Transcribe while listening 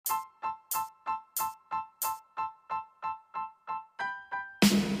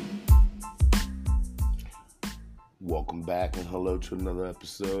Welcome back and hello to another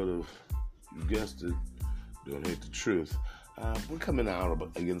episode of, you guessed it, Don't Hate the Truth. We're coming out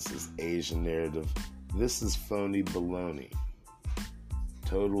against this Asian narrative. This is phony baloney.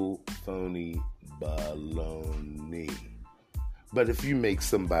 Total phony baloney. But if you make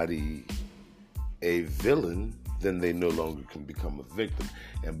somebody a villain, then they no longer can become a victim.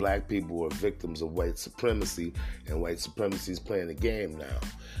 And black people are victims of white supremacy, and white supremacy is playing a game now.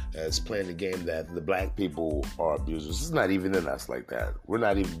 It's playing a game that the black people are abusers. It's not even in us like that. We're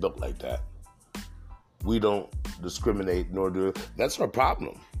not even built like that. We don't discriminate, nor do... That's our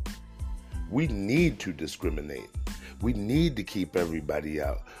problem. We need to discriminate. We need to keep everybody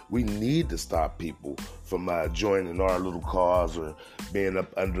out. We need to stop people from joining our little cause or being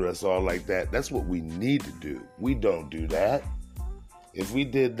up under us all like that. That's what we need to do. We don't do that. If we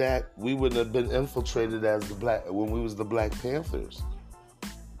did that, we wouldn't have been infiltrated as when we was the Black Panthers.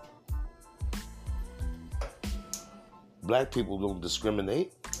 Black people don't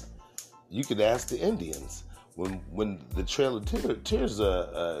discriminate. You could ask the Indians. When the Trail of Tears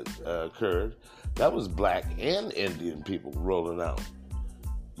occurred, that was black and Indian people rolling out.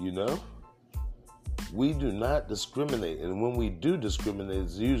 You know? We do not discriminate. And when we do discriminate,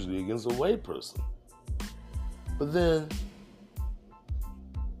 it's usually against a white person. But then,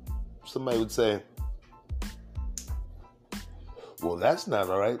 somebody would say, well, that's not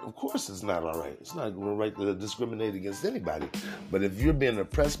all right. Of course it's not all right. It's not right to discriminate against anybody. But if you're being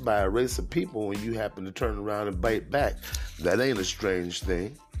oppressed by a race of people and you happen to turn around and bite back, that ain't a strange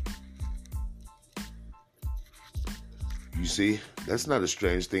thing. You see, that's not a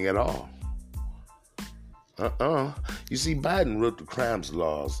strange thing at all. You see, Biden wrote the crimes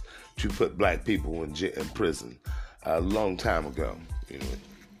laws to put black people in prison a long time ago. You know,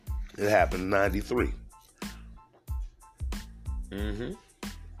 it happened in 93.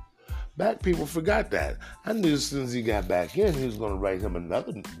 Black people forgot that. I knew as soon as he got back in, he was going to write him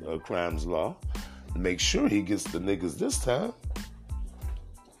another crimes law to make sure he gets the niggas this time.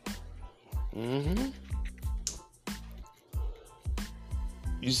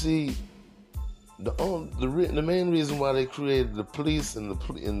 You see, the main reason why they created the police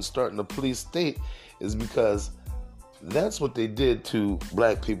and starting the police state is because that's what they did to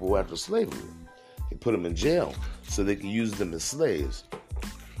black people after slavery. They put them in jail so they could use them as slaves.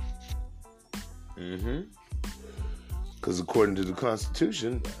 Because according to the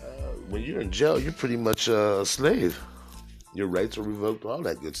Constitution, when you're in jail, you're pretty much a slave. Your rights are revoked, all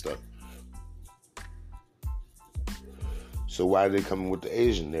that good stuff. So why are they coming with the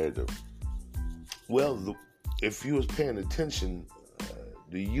Asian narrative? Well, if you was paying attention,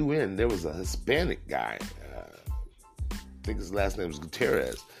 the UN, there was a Hispanic guy, I think his last name was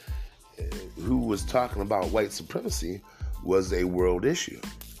Gutierrez, who was talking about white supremacy was a world issue.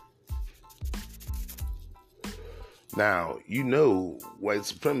 Now, you know, white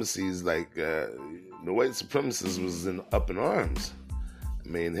supremacy is like, the white supremacists was up in arms. I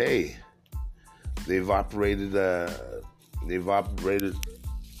mean, hey, they've operated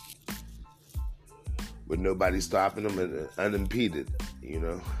with nobody stopping them and unimpeded, you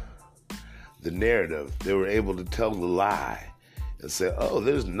know. The narrative, they were able to tell the lie and say, oh,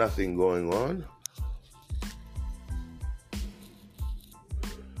 there's nothing going on.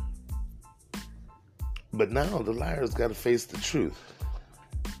 But now the liar's got to face the truth.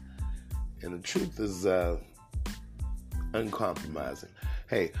 And the truth is uncompromising.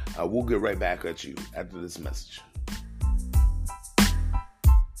 Hey, we'll get right back at you after this message.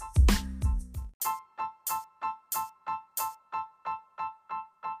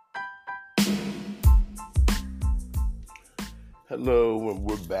 Hello, and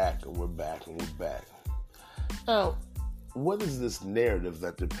we're back. Now, what is this narrative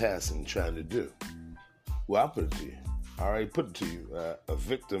that they're passing trying to do? Well, I'll put it to you. I already put it to you. A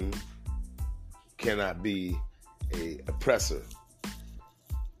victim cannot be an oppressor.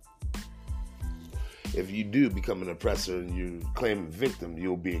 If you do become an oppressor and you claim a victim,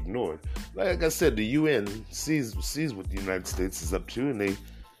 you'll be ignored. Like I said, the UN sees what the United States is up to, and they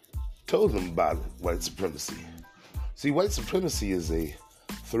told them about white supremacy. See, white supremacy is a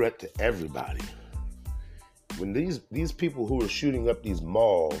threat to everybody. When these people who are shooting up these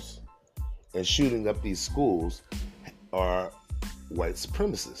malls and shooting up these schools are white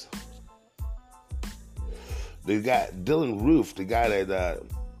supremacists. They got Dylan Roof, the guy that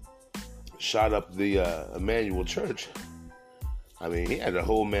shot up the Emmanuel Church. I mean, he had a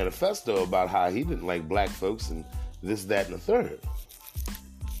whole manifesto about how he didn't like black folks and this, that, and the third.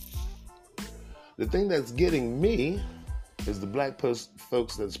 The thing that's getting me is the black folks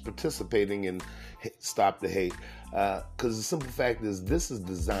that's participating in Stop the Hate. Because the simple fact is, this is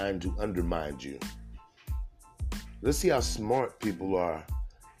designed to undermine you. Let's see how smart people are.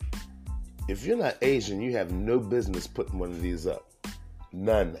 If you're not Asian, you have no business putting one of these up.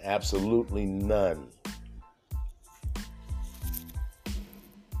 None. Absolutely none.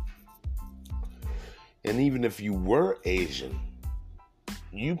 And even if you were Asian,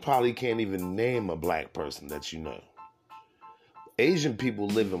 you probably can't even name a black person that you know. Asian people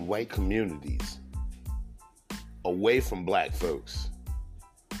live in white communities away from black folks.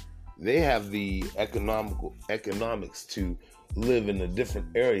 They have the economics to live in a different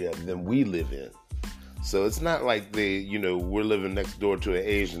area than we live in. So it's not like we're living next door to an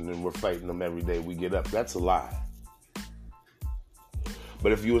Asian and we're fighting them every day we get up. That's a lie.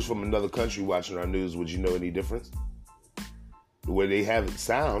 But if you was from another country watching our news, would you know any difference? The way they have it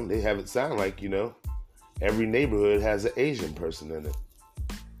sound like, every neighborhood has an Asian person in it.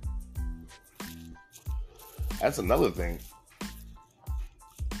 That's another thing.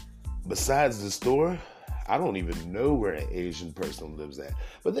 Besides the store, I don't even know where an Asian person lives at.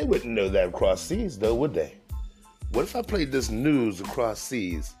 But they wouldn't know that across seas, though, would they? What if I played this news across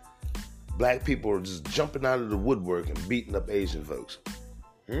seas? Black people are just jumping out of the woodwork and beating up Asian folks.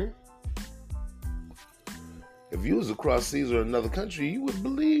 If you was across seas or another country, you would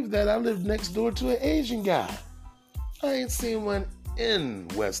believe that I lived next door to an Asian guy. I ain't seen one in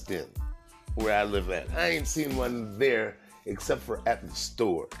West End, where I live at. I ain't seen one there except for at the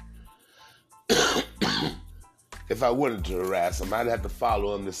store. If I wanted to harass him, I'd have to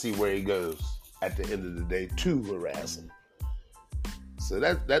follow him to see where he goes at the end of the day to harass him. So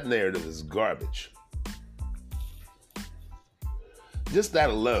that narrative is garbage. Just that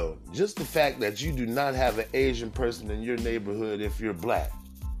alone, just the fact that you do not have an Asian person in your neighborhood if you're black,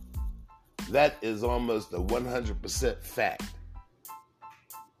 that is almost a 100% fact.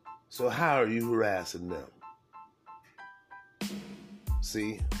 So how are you harassing them?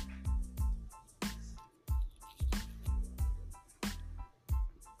 See?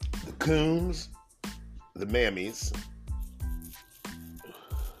 The coons, the mammies,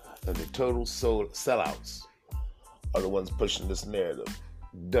 and the total sellouts are the ones pushing this narrative.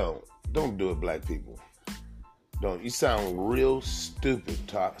 Don't do it, black people. Don't. You sound real stupid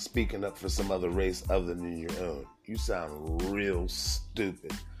speaking up for some other race other than your own. You sound real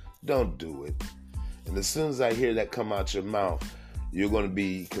stupid. Don't do it. And as soon as I hear that come out your mouth, you're going to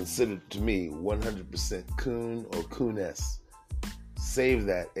be considered to me 100% coon or cooness. Save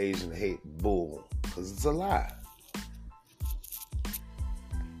that Asian hate bull, because it's a lie.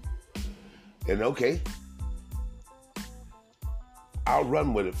 And okay, I'll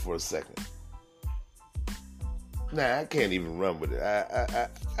run with it for a second. Nah, I can't even run with it. I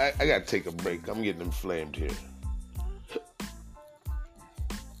gotta take a break. I'm getting inflamed here.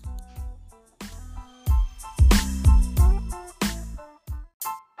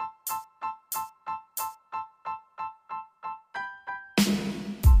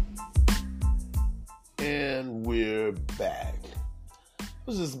 And we're back. I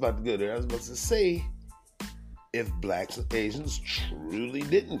was just about to go there. I was about to say, if blacks and Asians truly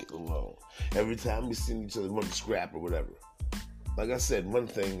didn't get along, every time we seen each other, want to scrap or whatever. Like I said, one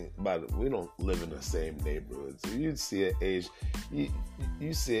thing about it, we don't live in the same neighborhood. So you'd see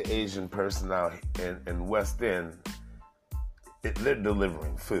you see an Asian person out in West End, they're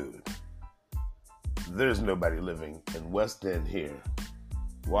delivering food. There's nobody living in West End here,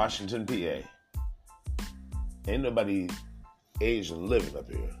 Washington, PA. Ain't nobody Asian living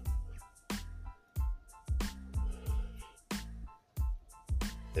up here.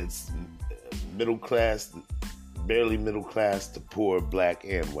 It's middle class, barely middle class to poor, black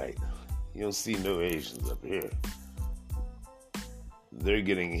and white. You don't see no Asians up here. They're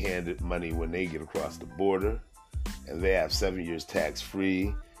getting handed money when they get across the border, and they have 7 years tax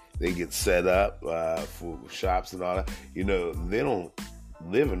free. They get set up for shops and all that. They don't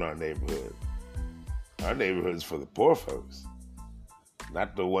live in our neighborhood. Our neighborhood is for the poor folks,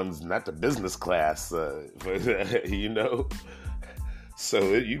 not the business class. So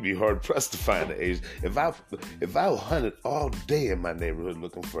you'd be hard pressed to find an Asian. If I hunted all day in my neighborhood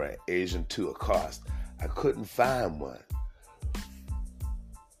looking for an Asian to accost, I couldn't find one.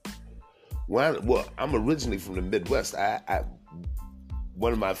 Well, I'm originally from the Midwest.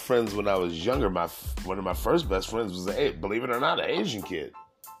 One of my friends when I was younger, one of my first best friends was believe it or not, an Asian kid.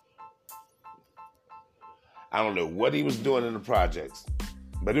 I don't know what he was doing in the projects,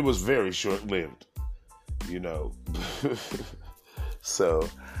 but it was very short-lived, So,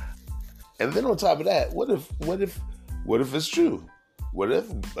 and then on top of that, what if it's true? What if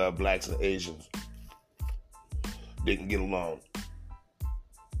blacks and Asians didn't get along,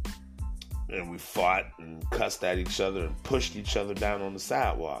 and we fought and cussed at each other and pushed each other down on the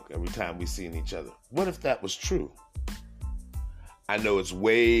sidewalk every time we seen each other? What if that was true? I know it's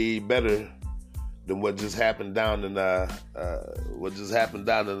way better than what just happened down in Atlanta.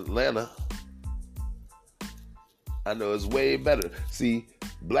 I know it's way better. See,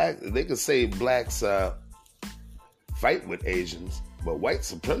 they could say blacks fight with Asians, but white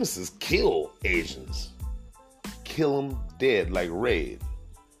supremacists kill Asians. Kill them dead like Raid.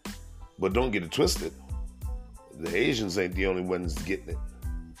 But don't get it twisted. The Asians ain't the only ones getting it.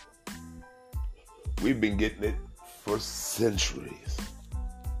 We've been getting it for centuries.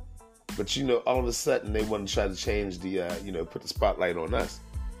 But all of a sudden they want to try to change the, put the spotlight on us.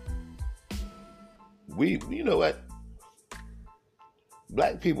 You know what?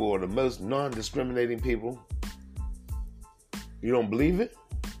 Black people are the most non-discriminating people. You don't believe it?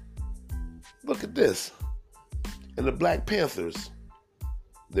 Look at this. In the Black Panthers,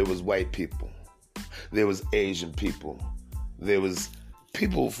 there was white people. There was Asian people. There was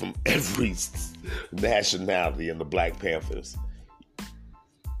people from every nationality in the Black Panthers.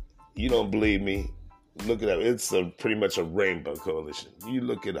 You don't believe me? Look it up. It's pretty much a rainbow coalition. You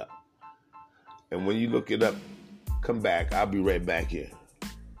look it up. And when you look it up, come back. I'll be right back here.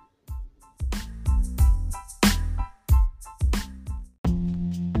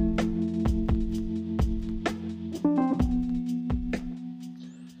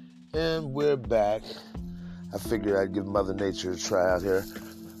 And we're back. I figured I'd give Mother Nature a try out here.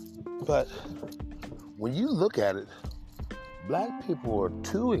 But when you look at it, black people are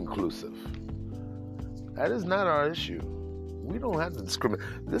too inclusive. That is not our issue. We don't have to discriminate.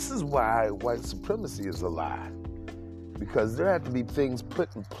 This is why white supremacy is a lie. Because there have to be things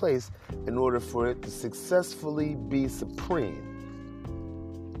put in place in order for it to successfully be supreme.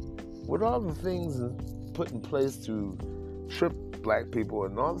 With all the things put in place to trip black people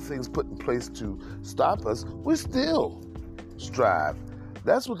and all the things put in place to stop us, we still strive.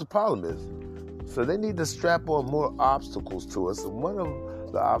 That's what the problem is. So they need to strap on more obstacles to us. And one of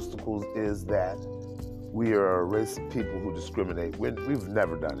the obstacles is that we are a race of people who discriminate. We've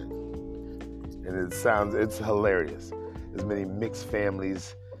never done it. And it's hilarious. As many mixed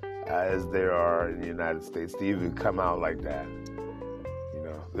families as there are in the United States to even come out like that.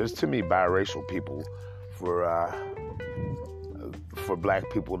 There's too many biracial people for black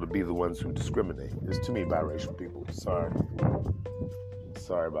people to be the ones who discriminate. There's too many biracial people. Sorry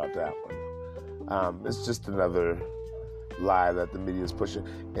about that one. It's just another lie that the media is pushing,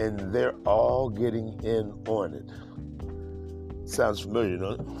 and they're all getting in on it. Sounds familiar,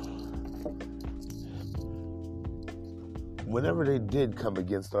 don't it? Whenever they did come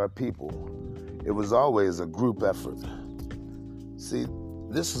against our people, it was always a group effort. See,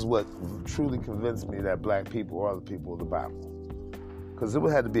 this is what truly convinced me that black people are the people of the Bible. Because it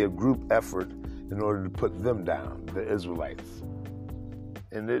had to be a group effort in order to put them down, the Israelites.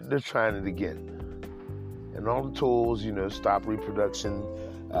 And they're trying it again. And all the tools, stop reproduction,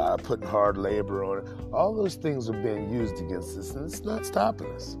 putting hard labor on it, all those things are being used against us, and it's not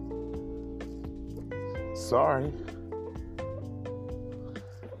stopping us. Sorry.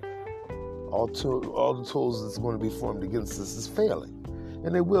 All the tools that's going to be formed against us is failing.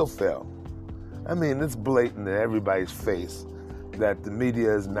 And they will fail. I mean, it's blatant in everybody's face that the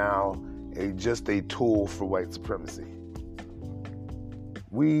media is now just a tool for white supremacy.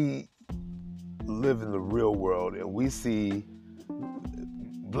 We live in the real world and we see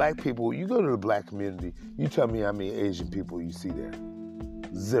black people. You go to the black community, you tell me how many Asian people you see there.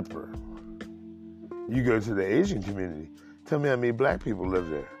 Zipper. You go to the Asian community, tell me how many black people live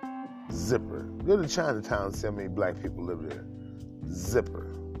there. Zipper. Go to Chinatown, see how many black people live there. Zipper.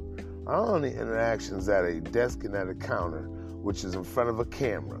 Our only interactions at a desk and at a counter, which is in front of a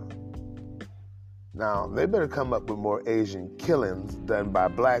camera. Now, they better come up with more Asian killings done by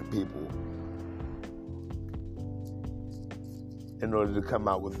black people in order to come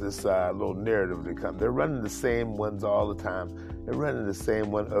out with this little narrative. They're running the same ones all the time. They're running the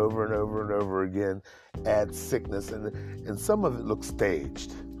same one over and over and over again, add sickness, and some of it looks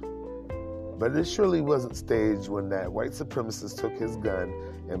staged. But it surely wasn't staged when that white supremacist took his gun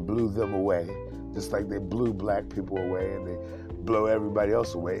and blew them away, just like they blew black people away and they blow everybody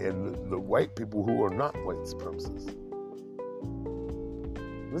else away, and the white people who are not white supremacists.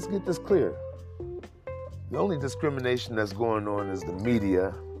 Let's get this clear. The only discrimination that's going on is the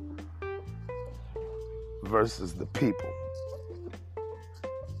media versus the people.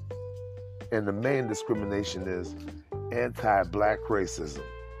 And the main discrimination is anti-black racism.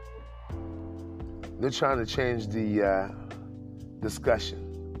 They're trying to change the discussion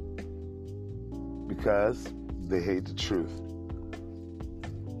because they hate the truth.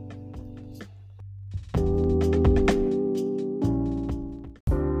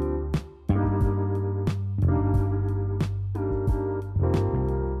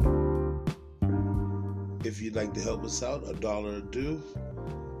 you'd like to help us out, $1 or due,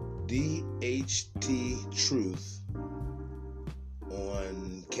 DHT Truth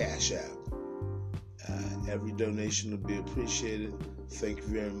on Cash App. Every donation will be appreciated. Thank you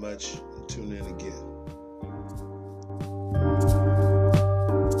very much, and tune in again.